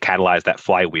hope, is to catalyze that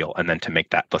flywheel and then to make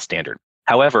that the standard.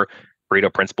 However,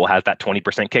 Pareto principle has that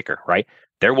 20% kicker, right?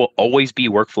 There will always be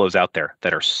workflows out there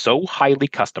that are so highly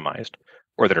customized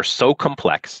or that are so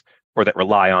complex or that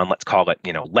rely on, let's call it,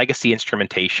 legacy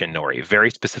instrumentation or a very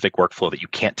specific workflow that you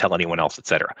can't tell anyone else, et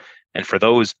cetera. And for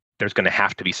those, there's going to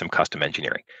have to be some custom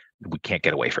engineering. We can't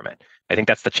get away from it. I think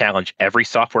that's the challenge every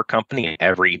software company,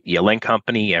 every ELN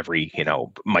company, every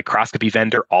microscopy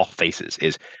vendor all faces,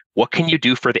 is what can you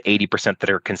do for the 80% that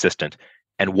are consistent?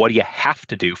 And what do you have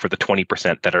to do for the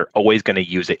 20% that are always going to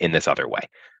use it in this other way?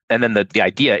 And then the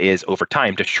idea is over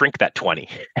time to shrink that 20,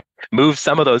 move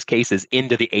some of those cases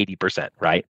into the 80%,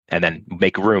 right? And then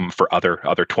make room for other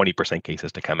 20%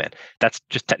 cases to come in. That's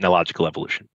just technological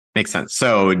evolution. Makes sense.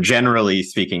 So generally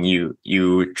speaking,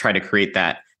 you try to create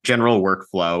that general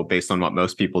workflow based on what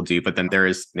most people do, but then there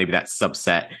is maybe that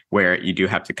subset where you do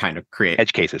have to kind of create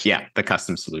edge cases. Yeah, the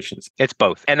custom solutions. It's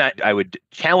both. And I would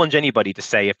challenge anybody to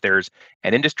say if there's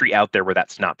an industry out there where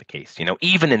that's not the case,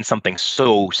 even in something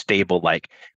so stable like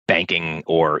banking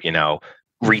or,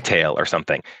 retail or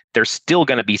something, there's still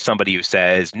going to be somebody who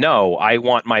says, no, I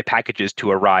want my packages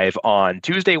to arrive on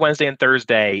Tuesday, Wednesday, and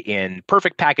Thursday in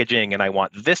perfect packaging, and I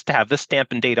want this to have this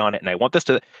stamp and date on it, and I want this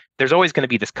to. There's always going to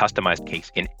be this customized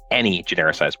case in any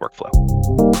genericized workflow.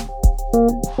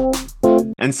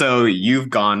 And so you've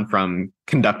gone from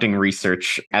conducting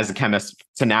research as a chemist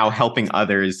to now helping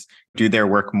others do their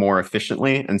work more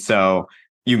efficiently. And so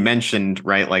you mentioned,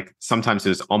 right, like sometimes it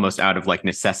was almost out of like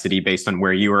necessity based on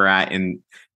where you were at in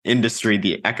industry,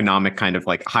 the economic kind of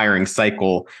like hiring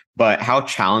cycle. But how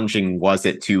challenging was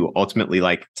it to ultimately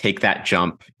like take that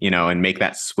jump, and make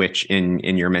that switch in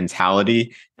your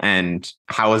mentality? And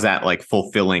how was that like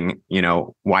fulfilling?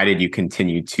 Why did you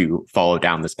continue to follow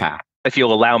down this path? If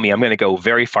you'll allow me, I'm going to go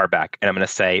very far back, and I'm going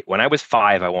to say when I was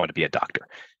 5, I wanted to be a doctor.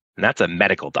 And that's a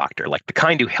medical doctor, like the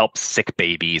kind who helps sick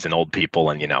babies and old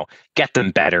people and, get them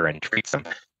better and treats them.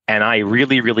 And I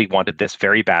really, really wanted this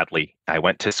very badly. I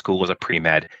went to school as a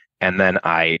pre-med, and then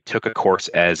I took a course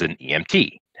as an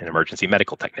EMT, an emergency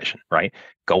medical technician, right?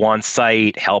 Go on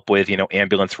site, help with,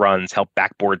 ambulance runs, help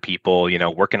backboard people,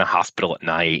 work in a hospital at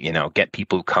night, get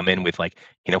people who come in with like,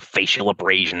 facial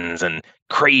abrasions and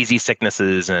crazy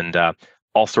sicknesses and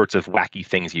all sorts of wacky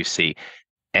things you see.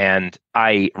 And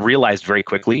I realized very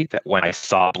quickly that when I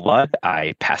saw blood,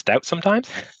 I passed out sometimes.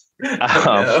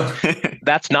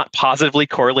 That's not positively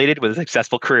correlated with a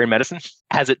successful career in medicine,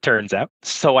 as it turns out.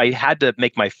 So I had to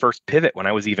make my first pivot when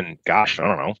I was even,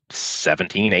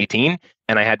 17, 18.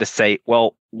 And I had to say,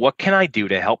 well, what can I do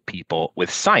to help people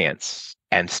with science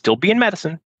and still be in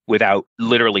medicine without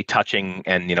literally touching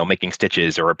and, making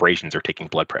stitches or abrasions or taking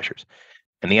blood pressures?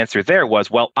 And the answer there was,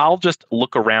 well, I'll just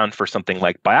look around for something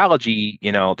like biology,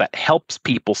 that helps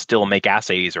people still make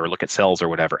assays or look at cells or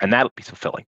whatever, and that'll be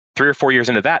fulfilling. 3 or 4 years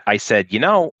into that, I said,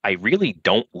 I really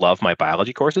don't love my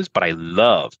biology courses, but I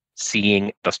love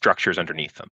seeing the structures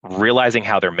underneath them, realizing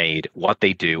how they're made, what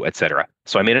they do, et cetera.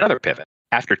 So I made another pivot.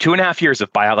 After 2.5 years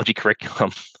of biology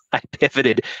curriculum, I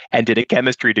pivoted and did a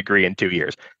chemistry degree in 2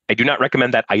 years. I do not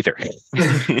recommend that either.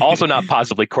 Also not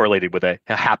positively correlated with a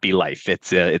happy life.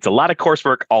 It's a lot of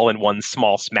coursework all in one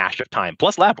small smash of time,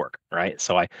 plus lab work, right?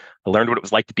 So I learned what it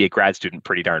was like to be a grad student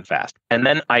pretty darn fast. And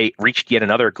then I reached yet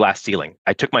another glass ceiling.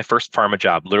 I took my first pharma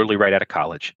job literally right out of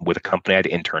college with a company I'd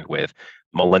interned with,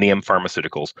 Millennium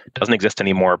Pharmaceuticals. Doesn't exist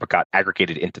anymore, but got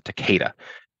aggregated into Takeda.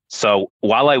 So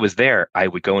while I was there, I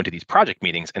would go into these project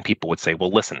meetings and people would say,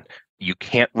 well, listen, you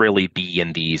can't really be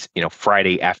in these,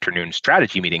 Friday afternoon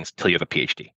strategy meetings till you have a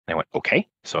PhD. And I went, okay.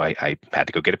 So I had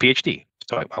to go get a PhD.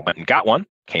 So I went and got one,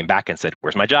 came back and said,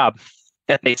 where's my job?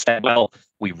 And they said, well,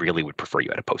 we really would prefer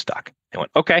you at a postdoc. I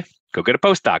went, okay, go get a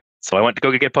postdoc. So I went to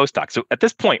go get a postdoc. So at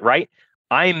this point, right,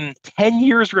 I'm 10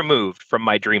 years removed from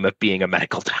my dream of being a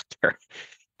medical doctor.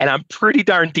 And I'm pretty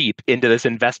darn deep into this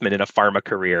investment in a pharma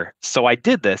career. So I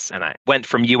did this and I went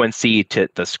from UNC to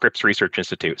the Scripps Research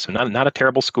Institute. So not a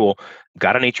terrible school,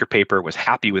 got a Nature paper, was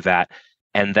happy with that.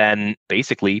 And then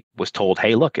basically was told,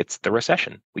 hey, look, it's the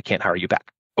recession. We can't hire you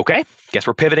back. Okay, guess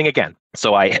we're pivoting again.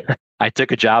 So I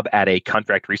took a job at a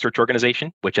contract research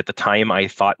organization, which at the time I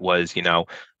thought was,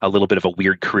 a little bit of a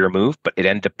weird career move, but it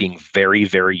ended up being very,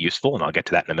 very useful. And I'll get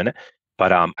to that in a minute.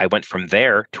 But I went from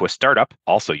there to a startup,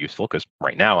 also useful because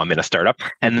right now I'm in a startup.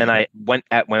 And then when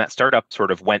that startup sort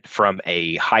of went from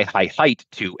a high height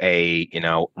to a,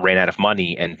 ran out of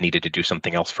money and needed to do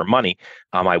something else for money,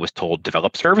 I was told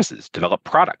develop services, develop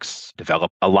products,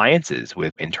 develop alliances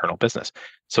with internal business.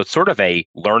 So it's sort of a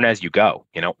learn as you go.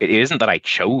 It isn't that I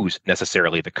chose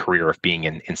necessarily the career of being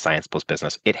in science plus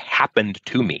business. It happened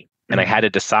to me. And I had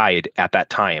to decide at that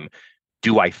time,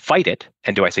 do I fight it?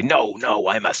 And do I say, no,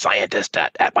 I'm a scientist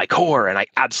at my core and I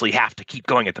absolutely have to keep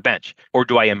going at the bench? Or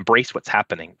do I embrace what's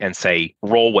happening and say,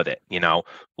 roll with it,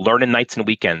 learn in nights and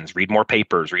weekends, read more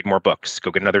papers, read more books, go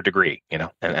get another degree,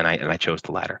 and I chose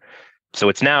the latter. So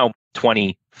it's now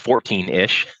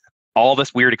 2014-ish. All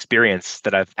this weird experience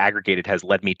that I've aggregated has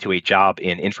led me to a job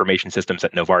in information systems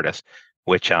at Novartis,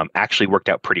 which actually worked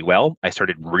out pretty well. I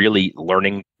started really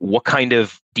learning what kind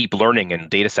of deep learning and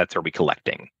data sets are we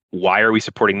collecting? Why are we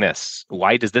supporting this?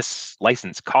 Why does this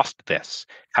license cost this?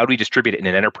 How do we distribute it in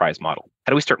an enterprise model?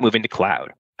 How do we start moving to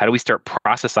cloud? How do we start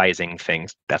processizing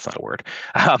things? That's not a word.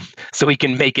 So we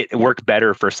can make it work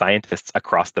better for scientists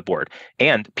across the board.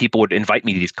 And people would invite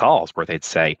me to these calls where they'd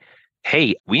say,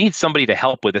 hey, we need somebody to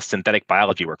help with this synthetic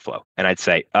biology workflow. And I'd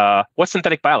say, what's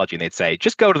synthetic biology? And they'd say,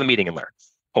 just go to the meeting and learn.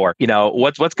 Or,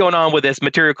 what's going on with this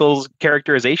materials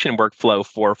characterization workflow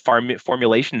for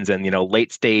formulations and,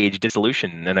 late stage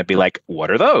dissolution? And I'd be like, what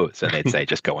are those? And they'd say,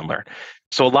 just go and learn.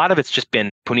 So a lot of it's just been,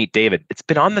 Puneet, David, it's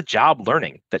been on the job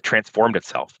learning that transformed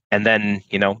itself. And then,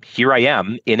 here I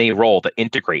am in a role that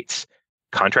integrates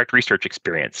contract research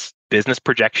experience, business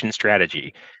projection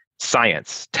strategy,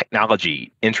 science,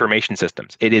 technology, information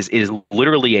systems. It is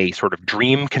literally a sort of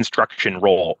dream construction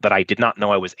role that I did not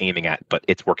know I was aiming at, but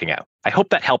it's working out. I hope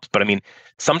that helps. But I mean,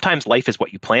 sometimes life is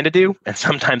what you plan to do, and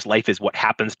sometimes life is what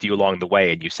happens to you along the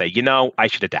way. And you say, I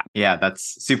should adapt. Yeah,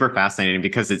 that's super fascinating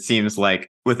because it seems like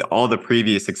with all the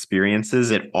previous experiences,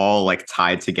 it all like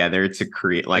tied together to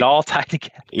create It all tied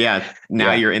together. Yeah.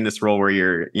 Now Yeah. you're in this role where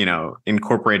you're,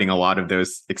 incorporating a lot of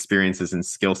those experiences and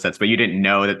skill sets, but you didn't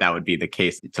know that that would be the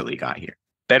case until you got here.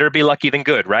 Better be lucky than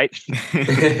good, right?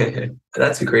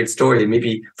 That's a great story.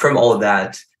 Maybe from all of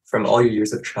that, from all your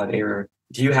years of trial and error,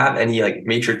 do you have any like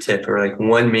major tip or like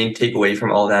one main takeaway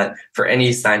from all that for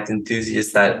any science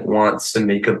enthusiast that wants to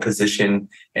make a position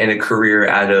and a career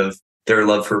out of their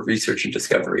love for research and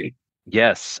discovery?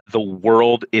 Yes, the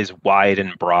world is wide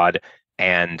and broad.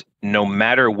 And no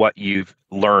matter what you've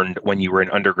learned when you were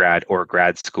in undergrad or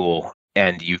grad school,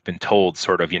 and you've been told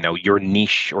sort of, your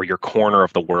niche or your corner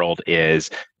of the world is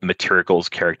materials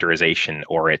characterization,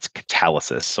 or it's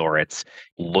catalysis, or it's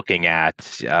looking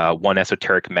at one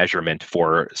esoteric measurement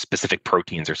for specific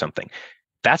proteins or something.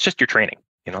 That's just your training.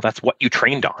 That's what you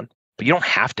trained on. But you don't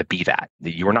have to be that.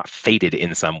 You are not fated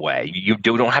in some way. You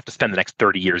don't have to spend the next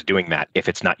 30 years doing that if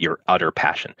it's not your utter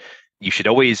passion. You should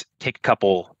always take a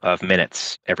couple of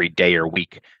minutes every day or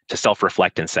week to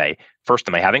self-reflect and say, first,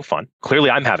 am I having fun?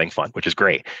 Clearly, I'm having fun, which is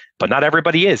great. But not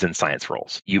everybody is in science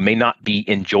roles. You may not be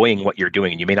enjoying what you're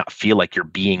doing, and you may not feel like you're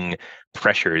being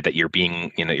pressured, that you're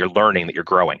being, you're learning, that you're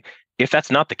growing. If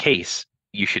that's not the case,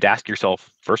 you should ask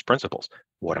yourself first principles.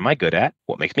 What am I good at?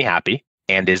 What makes me happy?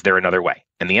 And is there another way?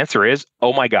 And the answer is,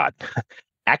 oh my God.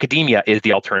 Academia is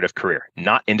the alternative career,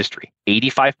 not industry.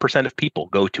 85% of people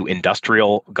go to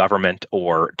industrial, government,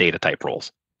 or data type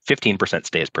roles. 15%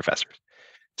 stay as professors.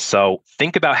 So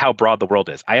think about how broad the world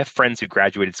is. I have friends who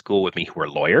graduated school with me who are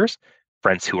lawyers,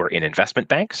 friends who are in investment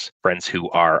banks, friends who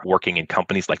are working in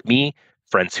companies like me,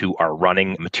 friends who are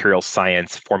running material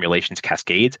science formulations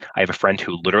cascades. I have a friend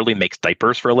who literally makes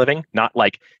diapers for a living, not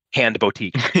like hand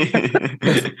boutique,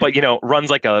 but runs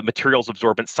like a materials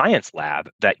absorbent science lab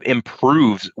that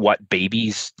improves what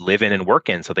babies live in and work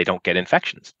in so they don't get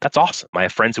infections. That's awesome. I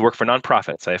have friends who work for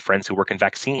nonprofits. I have friends who work in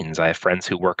vaccines. I have friends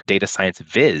who work data science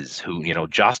viz, who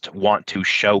just want to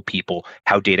show people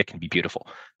how data can be beautiful.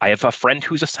 I have a friend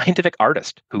who's a scientific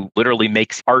artist who literally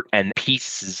makes art and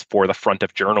pieces for the front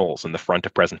of journals and the front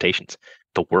of presentations.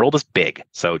 The world is big.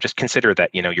 So just consider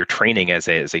that, your training as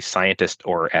a scientist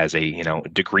or as a,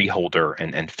 degree holder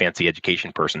and fancy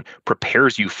education person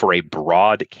prepares you for a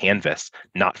broad canvas,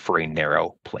 not for a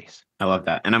narrow place. I love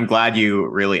that. And I'm glad you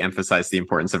really emphasized the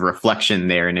importance of reflection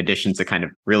there, in addition to kind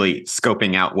of really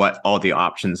scoping out what all the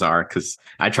options are, because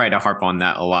I try to harp on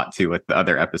that a lot too with the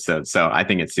other episodes. So I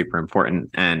think it's super important.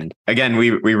 And again,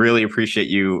 we really appreciate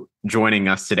you joining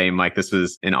us today, Mike. This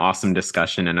was an awesome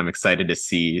discussion, and I'm excited to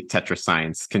see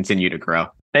TetraScience continue to grow.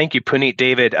 Thank you, Puneet,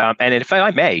 David. And if I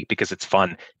may, because it's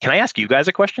fun, can I ask you guys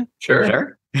a question?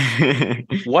 Sure.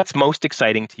 What's most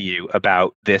exciting to you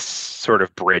about this sort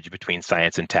of bridge between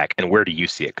science and tech, and where do you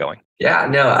see it going? Yeah,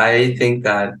 no, I think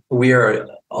that we are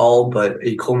all but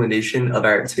a culmination of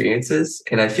our experiences.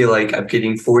 And I feel like I'm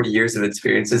getting 40 years of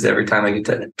experiences every time I get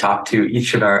to talk to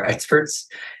each of our experts.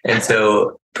 And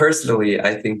so personally,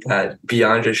 I think that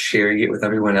beyond just sharing it with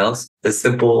everyone else, the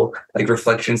simple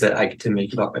reflections that I get to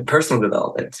make about my personal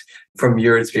development from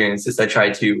your experiences, I try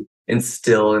to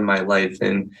instill in my life.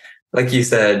 And like you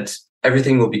said,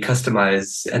 everything will be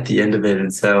customized at the end of it.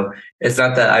 And so it's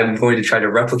not that I'm going to try to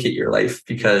replicate your life,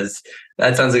 because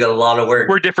that sounds like a lot of work.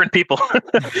 We're different people.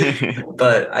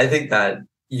 But I think that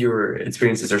your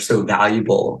experiences are so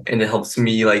valuable, and it helps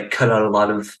me cut out a lot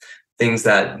of things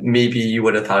that maybe you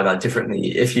would have thought about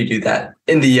differently. If you do that,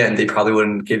 in the end, they probably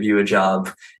wouldn't give you a job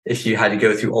if you had to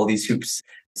go through all these hoops.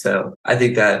 So I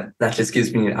think that just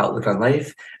gives me an outlook on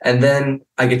life. And then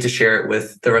I get to share it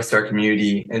with the rest of our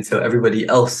community. And so everybody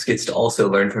else gets to also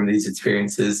learn from these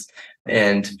experiences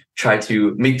and try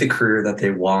to make the career that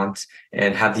they want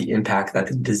and have the impact that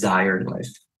they desire in life.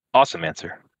 Awesome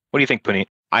answer. What do you think, Puneet?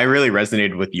 I really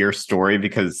resonated with your story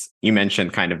because you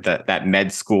mentioned kind of that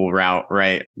med school route,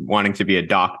 right? Wanting to be a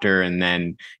doctor. And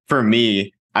then for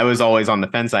me, I was always on the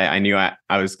fence. I knew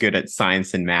I was good at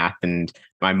science and math, and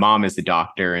my mom is a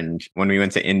doctor. And when we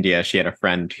went to India, she had a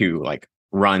friend who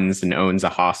runs and owns a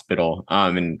hospital.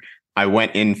 And I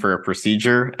went in for a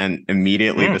procedure, and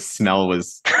immediately the smell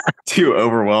was too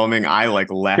overwhelming. I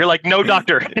left. You're like, no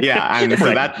doctor. Yeah. And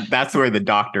so that's where the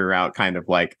doctor route kind of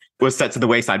was set to the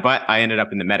wayside. But I ended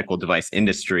up in the medical device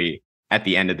industry at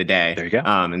the end of the day. There you go.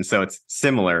 And so it's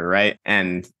similar, right?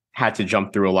 And had to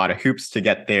jump through a lot of hoops to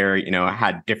get there. I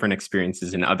had different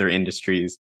experiences in other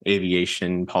industries,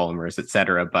 aviation, polymers, et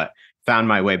cetera, but found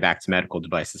my way back to medical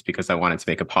devices because I wanted to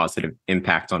make a positive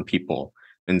impact on people.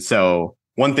 And so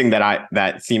one thing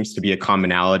that seems to be a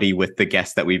commonality with the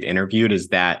guests that we've interviewed is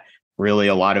that really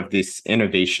a lot of this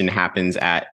innovation happens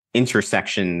at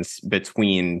intersections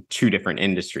between two different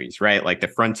industries, right? Like the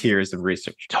frontiers of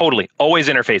research. Totally. Always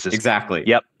interfaces. Exactly.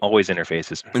 Yep. Always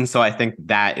interfaces. And so I think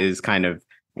that is kind of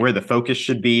where the focus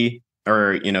should be,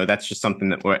 or, that's just something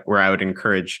that where I would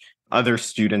encourage other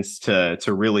students to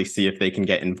really see if they can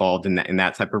get involved in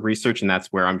that type of research. And that's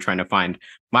where I'm trying to find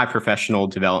my professional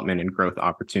development and growth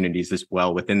opportunities as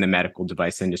well within the medical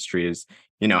device industry is,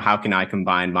 how can I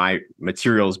combine my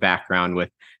materials background with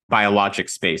biologic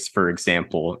space, for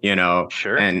example,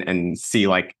 Sure. and see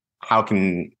like, how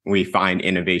can we find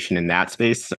innovation in that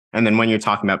space? And then when you're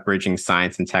talking about bridging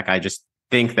science and tech, I just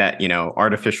think that,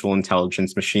 artificial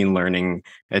intelligence, machine learning,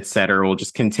 et cetera, will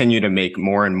just continue to make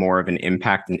more and more of an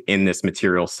impact in this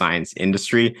material science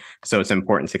industry. So it's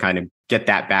important to kind of get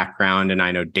that background. And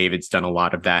I know David's done a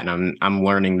lot of that, and I'm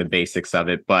learning the basics of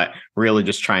it, but really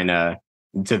just trying to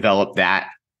develop that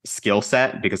skill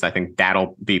set, because I think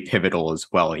that'll be pivotal as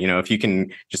well. If you can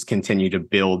just continue to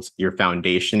build your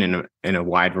foundation in a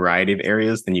wide variety of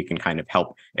areas, then you can kind of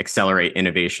help accelerate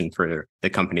innovation for the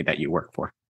company that you work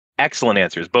for. Excellent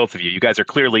answers, both of you. You guys are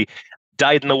clearly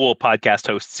dyed-in-the-wool podcast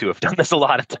hosts who have done this a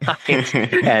lot of times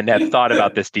and have thought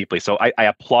about this deeply. So I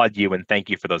applaud you and thank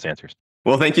you for those answers.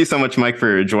 Well, thank you so much, Mike,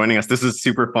 for joining us. This is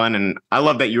super fun. And I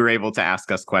love that you were able to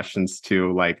ask us questions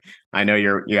too. Like, I know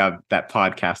you have that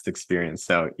podcast experience,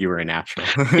 so you were a natural.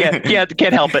 yeah,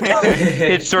 can't help it.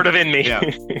 It's sort of in me. Yeah.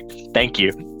 Thank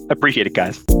you. Appreciate it,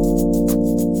 guys.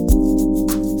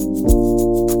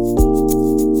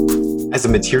 As a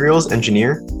materials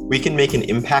engineer, we can make an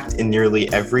impact in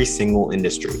nearly every single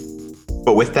industry.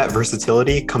 But with that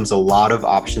versatility comes a lot of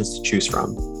options to choose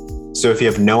from. So if you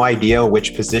have no idea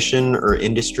which position or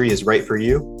industry is right for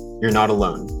you, you're not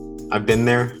alone. I've been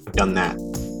there, done that.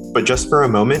 But just for a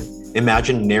moment,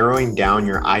 imagine narrowing down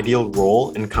your ideal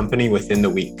role and company within the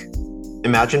week.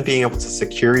 Imagine being able to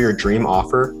secure your dream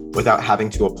offer without having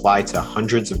to apply to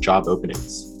hundreds of job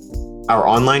openings. Our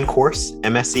online course,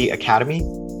 MSE Academy,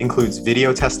 includes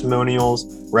video testimonials,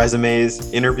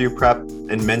 resumes, interview prep,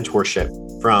 and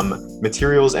mentorship from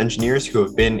materials engineers who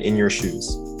have been in your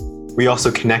shoes. We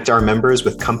also connect our members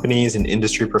with companies and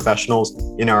industry professionals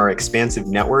in our expansive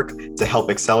network to help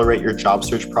accelerate your job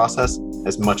search process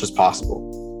as much as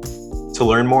possible. To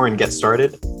learn more and get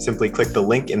started, simply click the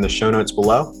link in the show notes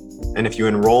below. And if you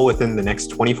enroll within the next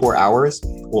 24 hours,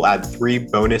 we'll add 3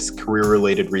 bonus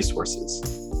career-related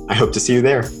resources. I hope to see you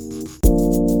there.